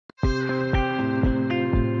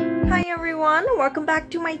Hi everyone, welcome back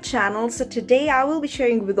to my channel. So today I will be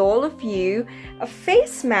sharing with all of you a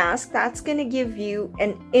face mask that's gonna give you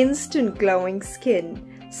an instant glowing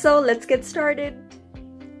skin. So let's get started.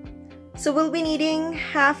 So we'll be needing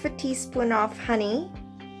half a teaspoon of honey.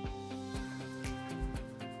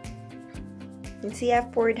 You can see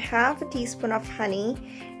I've poured half a teaspoon of honey,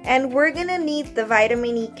 and we're gonna need the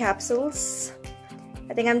vitamin E capsules.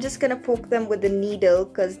 I think I'm just gonna poke them with the needle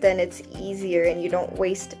because then it's easier and you don't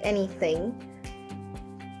waste anything.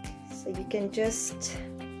 So you can just...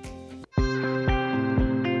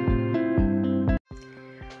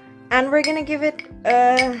 And we're gonna give it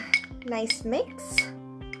a nice mix.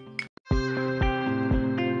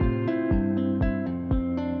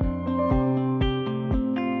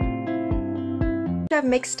 After I've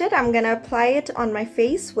mixed it, I'm gonna apply it on my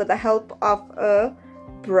face with the help of a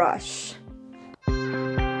brush.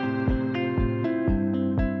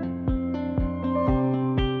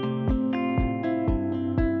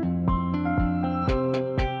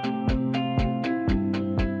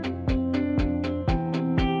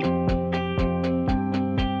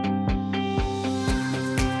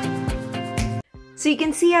 So you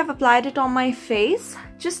can see I've applied it on my face.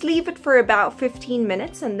 Just leave it for about 15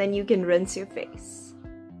 minutes and then you can rinse your face.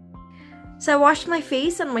 So I washed my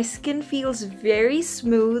face and my skin feels very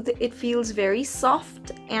smooth. It feels very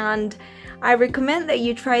soft, and I recommend that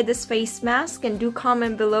you try this face mask, and do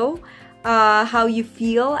comment below how you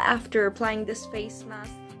feel after applying this face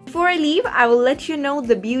mask. Before I leave, I will let you know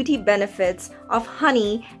the beauty benefits of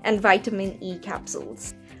honey and vitamin E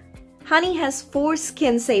capsules. Honey has 4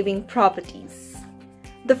 skin-saving properties.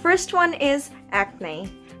 The first one is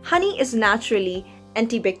acne. Honey is naturally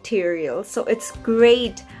antibacterial, so it's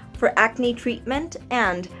great for acne treatment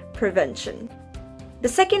and prevention. The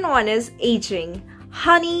second one is aging.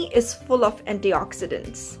 Honey is full of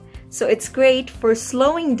antioxidants, so it's great for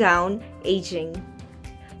slowing down aging.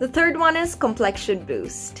 The third one is complexion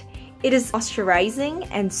boost. It is moisturizing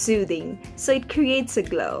and soothing, so it creates a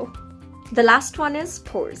glow. The last one is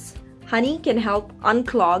pores. Honey can help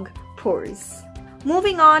unclog pores.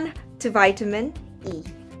 Moving on to vitamin E.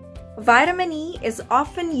 Vitamin E is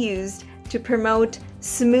often used to promote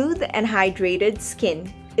smooth and hydrated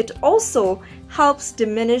skin. It also helps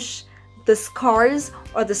diminish the scars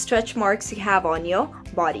or the stretch marks you have on your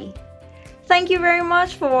body. Thank you very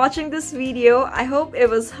much for watching this video. I hope it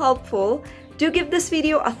was helpful. Do give this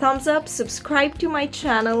video a thumbs up, subscribe to my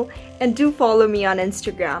channel, and do follow me on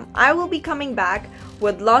Instagram. I will be coming back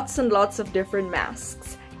with lots and lots of different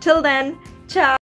masks. Till then, ciao!